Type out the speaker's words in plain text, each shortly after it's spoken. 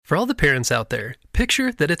For all the parents out there,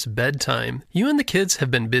 picture that it's bedtime. You and the kids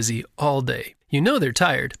have been busy all day. You know they're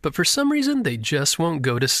tired, but for some reason they just won't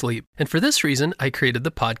go to sleep. And for this reason, I created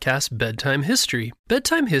the podcast Bedtime History.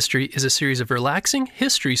 Bedtime History is a series of relaxing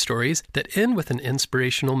history stories that end with an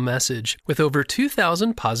inspirational message. With over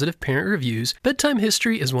 2,000 positive parent reviews, Bedtime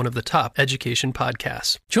History is one of the top education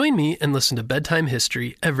podcasts. Join me and listen to Bedtime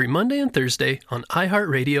History every Monday and Thursday on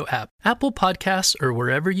iHeartRadio app, Apple Podcasts, or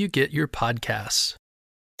wherever you get your podcasts.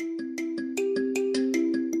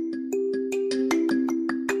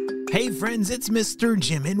 Hey friends, it's Mr.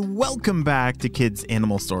 Jim and welcome back to Kids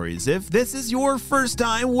Animal Stories. If this is your first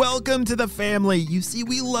time, welcome to the family. You see,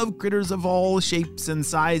 we love critters of all shapes and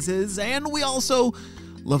sizes, and we also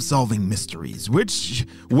love solving mysteries, which,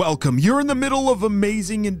 welcome, you're in the middle of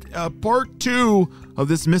amazing part 2 of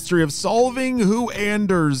this mystery of solving who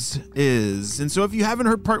Anders is. And so if you haven't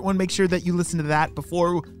heard part 1, make sure that you listen to that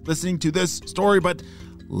before listening to this story, but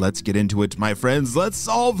let's get into it, my friends. Let's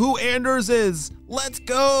solve who Anders is. Let's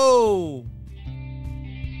go!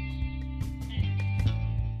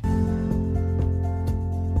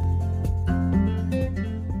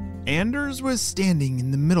 Anders was standing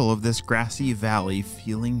in the middle of this grassy valley,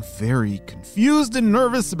 feeling very confused and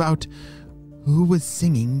nervous about who was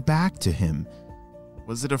singing back to him.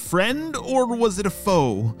 Was it a friend or was it a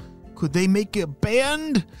foe? Could they make a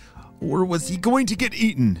band or was he going to get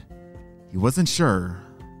eaten? He wasn't sure,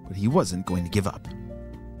 but he wasn't going to give up.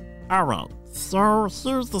 All right, so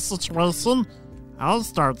here's the situation. I'll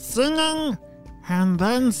start singing, and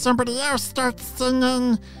then somebody else starts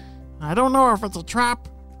singing. I don't know if it's a trap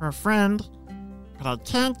or a friend, but I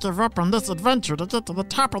can't give up on this adventure to get to the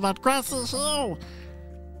top of that grassy hill.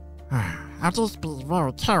 I'll just be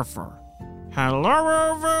very careful.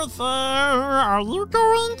 Hello over there, are you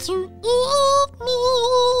going to eat me?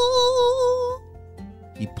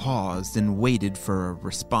 He paused and waited for a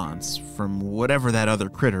response from whatever that other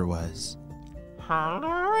critter was. Hello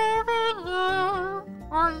over there,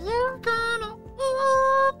 are you gonna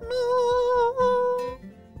eat me?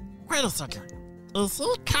 Wait a second, is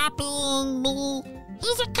he copying me?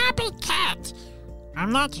 He's a copycat!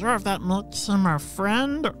 I'm not sure if that makes him a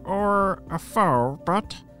friend or a foe,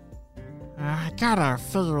 but I gotta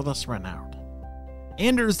figure this one out.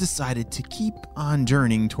 Anders decided to keep on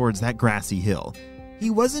journeying towards that grassy hill. He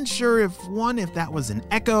wasn't sure if that was an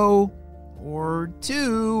echo, or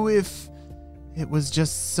 2, if it was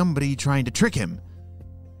just somebody trying to trick him.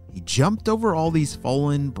 He jumped over all these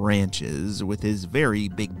fallen branches with his very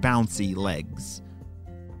big bouncy legs.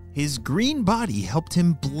 His green body helped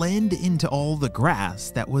him blend into all the grass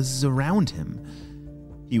that was around him.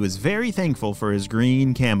 He was very thankful for his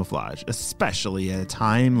green camouflage, especially at a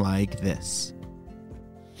time like this.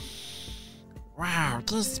 Wow,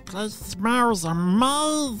 this place smells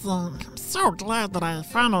amazing. I'm so glad that I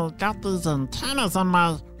finally got these antennas on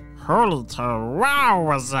my holy toe.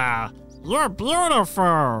 Wowza, you're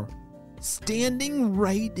beautiful. Standing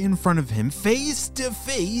right in front of him, face to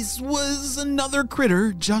face, was another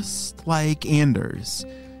critter just like Anders.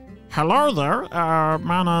 Hello there,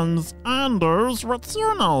 my name's Anders. What's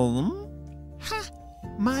your name? Ha,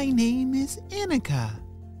 my name is Annika.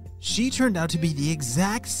 She turned out to be the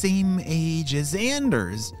exact same age as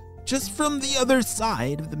Anders, just from the other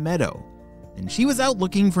side of the meadow. And she was out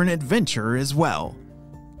looking for an adventure as well.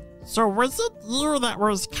 So was it you that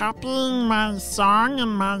was copying my song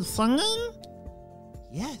and my singing?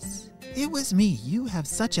 Yes, it was me. You have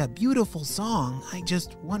such a beautiful song. I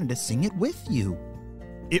just wanted to sing it with you.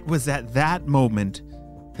 It was at that moment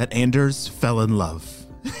that Anders fell in love.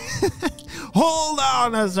 Hold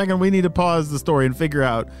on a second. We need to pause the story and figure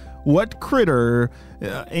out what critter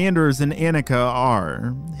Anders and Annika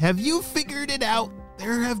are. Have you figured it out?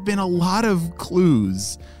 There have been a lot of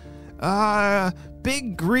clues.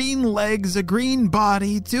 Big green legs, a green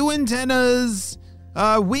body, 2 antennas,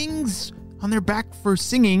 wings on their back for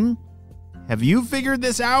singing. Have you figured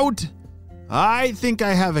this out? I think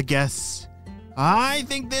I have a guess. I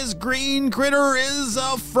think this green critter is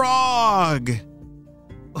a frog.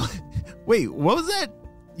 Wait, what was that?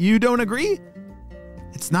 You don't agree?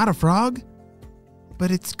 It's not a frog,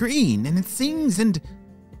 but it's green and it sings and...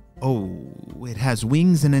 Oh, it has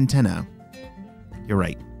wings and antenna. You're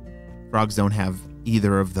right. Frogs don't have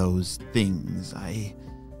either of those things.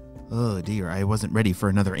 Oh dear, I wasn't ready for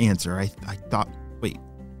another answer. I thought... Wait,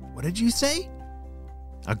 what did you say?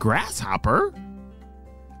 A grasshopper?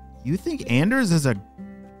 You think Anders is a...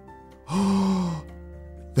 Oh,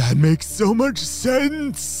 that makes so much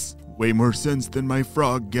sense. Way more sense than my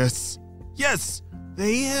frog guess. Yes,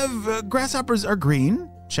 they have... grasshoppers are green.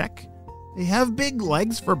 Check. They have big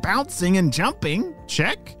legs for bouncing and jumping.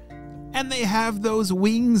 Check. And they have those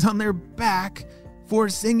wings on their back for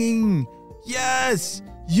singing. Yes,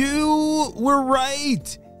 you were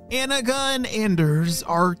right. Annika and Anders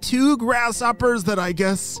are two grasshoppers that I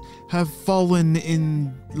guess have fallen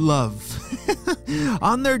in love.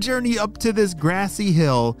 On their journey up to this grassy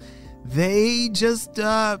hill, they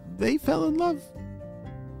fell in love.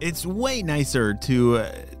 It's way nicer to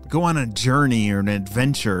go on a journey or an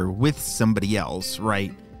adventure with somebody else,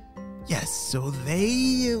 right? Yes, so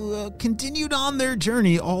they continued on their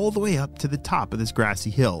journey all the way up to the top of this grassy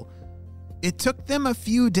hill. It took them a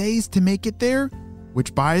few days to make it there,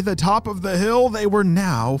 which by the top of the hill, they were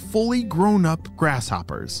now fully grown-up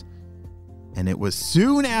grasshoppers. And it was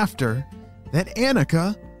soon after that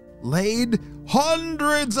Annika laid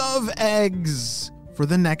hundreds of eggs for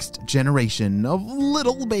the next generation of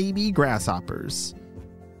little baby grasshoppers.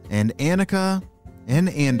 And Annika and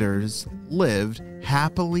Anders lived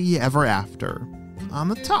happily ever after on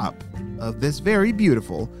the top of this very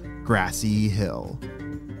beautiful grassy hill.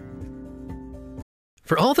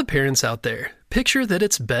 For all the parents out there, picture that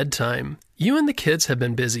it's bedtime. You and the kids have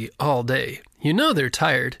been busy all day. You know they're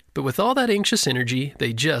tired, but with all that anxious energy,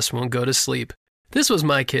 they just won't go to sleep. This was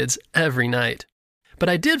my kids every night. But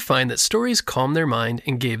I did find that stories calmed their mind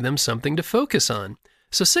and gave them something to focus on.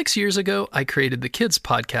 So 6 years ago, I created the kids'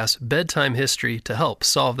 podcast, Bedtime History, to help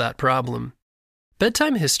solve that problem.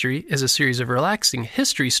 Bedtime History is a series of relaxing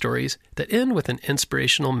history stories that end with an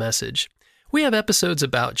inspirational message. We have episodes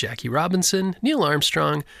about Jackie Robinson, Neil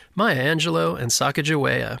Armstrong, Maya Angelou, and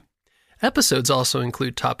Sacagawea. Episodes also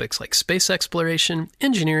include topics like space exploration,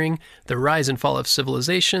 engineering, the rise and fall of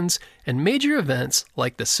civilizations, and major events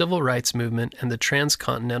like the Civil Rights Movement and the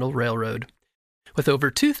Transcontinental Railroad. With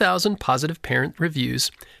over 2,000 positive parent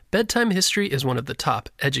reviews, Bedtime History is one of the top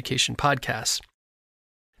education podcasts.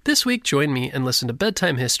 This week, join me and listen to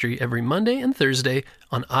Bedtime History every Monday and Thursday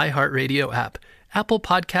on iHeartRadio app, Apple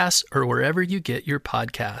Podcasts, or wherever you get your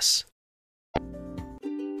podcasts.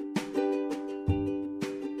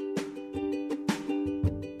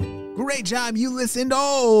 Great job, you listened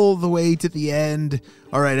all the way to the end.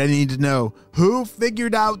 All right, I need to know, who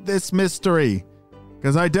figured out this mystery?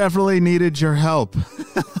 Because I definitely needed your help.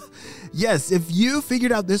 Yes, if you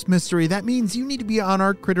figured out this mystery, that means you need to be on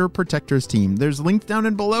our Critter Protectors team. There's links down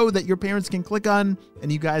and below that your parents can click on,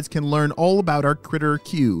 and you guys can learn all about our Critter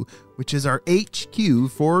Q, which is our HQ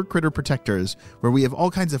for Critter Protectors, where we have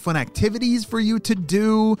all kinds of fun activities for you to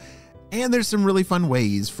do, and there's some really fun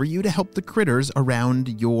ways for you to help the critters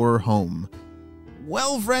around your home.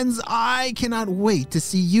 Well, friends, I cannot wait to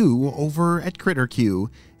see you over at Critter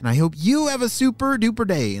Q, and I hope you have a super duper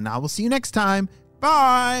day, and I will see you next time.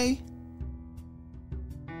 Bye!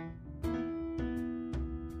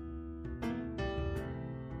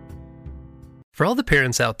 For all the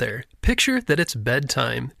parents out there, picture that it's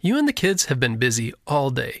bedtime. You and the kids have been busy all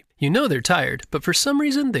day. You know they're tired, but for some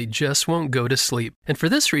reason they just won't go to sleep. And for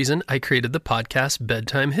this reason, I created the podcast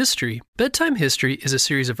Bedtime History. Bedtime History is a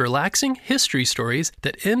series of relaxing history stories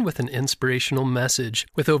that end with an inspirational message.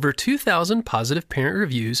 With over 2,000 positive parent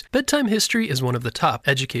reviews, Bedtime History is one of the top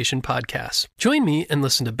education podcasts. Join me and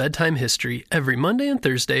listen to Bedtime History every Monday and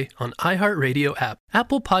Thursday on iHeartRadio app,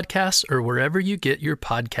 Apple Podcasts, or wherever you get your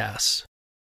podcasts.